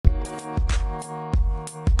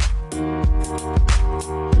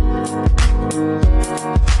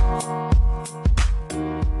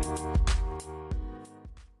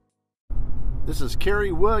This is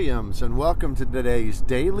Kerry Williams, and welcome to today's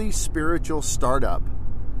Daily Spiritual Startup.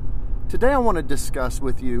 Today I want to discuss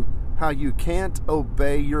with you how you can't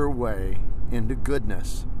obey your way into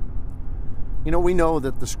goodness. You know, we know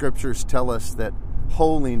that the scriptures tell us that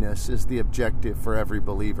holiness is the objective for every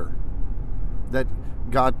believer. That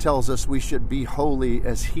God tells us we should be holy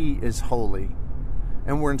as He is holy.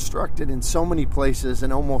 And we're instructed in so many places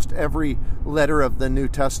in almost every letter of the New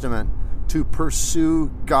Testament to pursue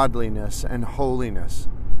godliness and holiness,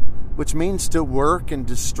 which means to work and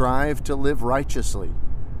to strive to live righteously.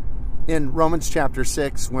 In Romans chapter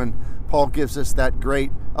 6, when Paul gives us that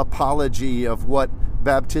great apology of what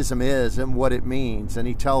baptism is and what it means, and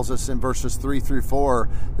he tells us in verses 3 through 4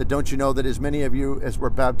 that don't you know that as many of you as were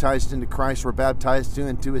baptized into Christ were baptized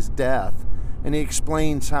into His death. And he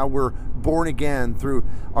explains how we're born again through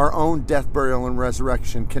our own death, burial, and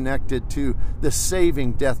resurrection, connected to the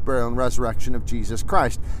saving death, burial, and resurrection of Jesus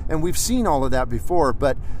Christ. And we've seen all of that before,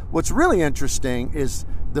 but what's really interesting is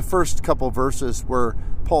the first couple verses where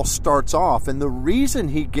Paul starts off. And the reason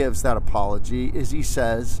he gives that apology is he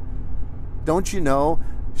says, don't you know,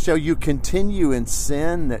 shall you continue in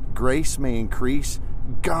sin that grace may increase?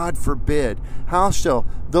 God forbid. How shall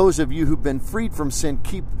those of you who've been freed from sin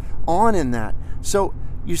keep on in that? So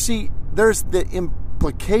you see, there's the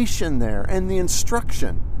implication there and the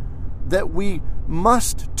instruction that we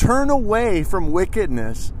must turn away from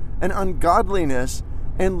wickedness and ungodliness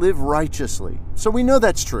and live righteously. So we know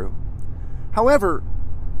that's true. However,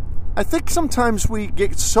 I think sometimes we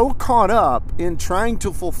get so caught up in trying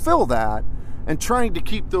to fulfill that and trying to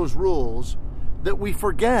keep those rules that we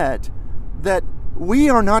forget that we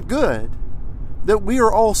are not good, that we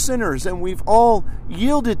are all sinners, and we've all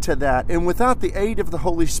yielded to that. And without the aid of the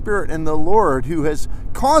Holy Spirit and the Lord who has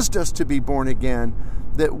caused us to be born again,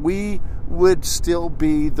 that we would still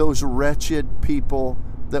be those wretched people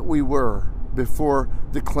that we were before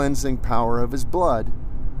the cleansing power of His blood.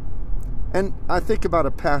 And I think about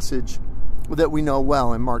a passage that we know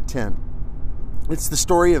well in Mark 10. It's the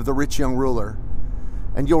story of the rich young ruler.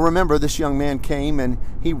 And you'll remember this young man came and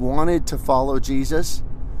he wanted to follow Jesus.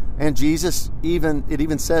 And it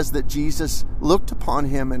even says that Jesus looked upon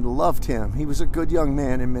him and loved him. He was a good young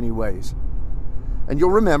man in many ways. And you'll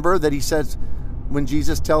remember that he says, when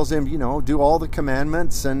Jesus tells him, do all the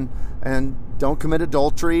commandments and don't commit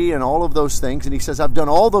adultery and all of those things. And he says, I've done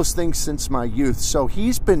all those things since my youth. So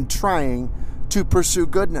he's been trying to pursue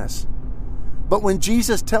goodness. But when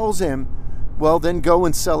Jesus tells him, well, then go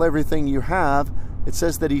and sell everything you have, it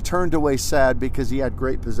says that he turned away sad because he had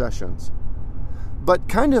great possessions. But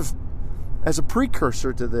kind of as a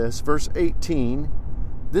precursor to this, verse 18,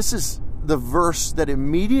 this is the verse that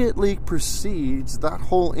immediately precedes that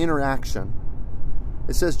whole interaction.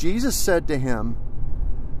 It says, Jesus said to him,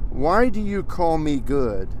 why do you call me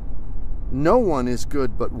good? No one is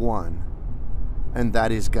good but one, and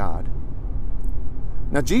that is God.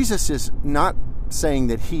 Now, Jesus is not saying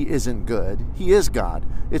that He isn't good. He is God.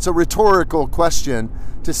 It's a rhetorical question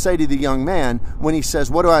to say to the young man when he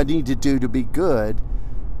says, what do I need to do to be good?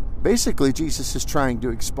 Basically, Jesus is trying to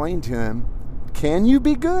explain to him, can you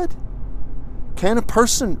be good? Can a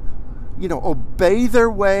person, obey their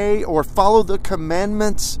way or follow the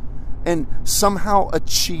commandments and somehow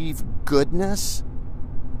achieve goodness?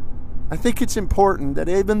 I think it's important that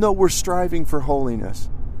even though we're striving for holiness,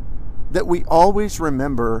 that we always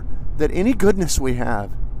remember that any goodness we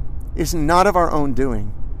have is not of our own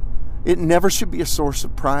doing. It never should be a source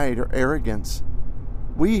of pride or arrogance.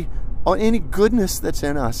 Any goodness that's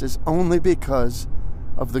in us is only because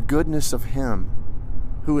of the goodness of Him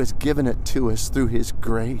who has given it to us through His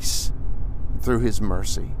grace, through His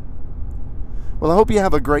mercy. Well, I hope you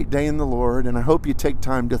have a great day in the Lord, and I hope you take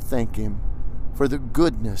time to thank Him for the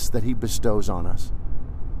goodness that He bestows on us.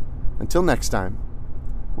 Until next time,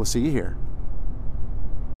 we'll see you here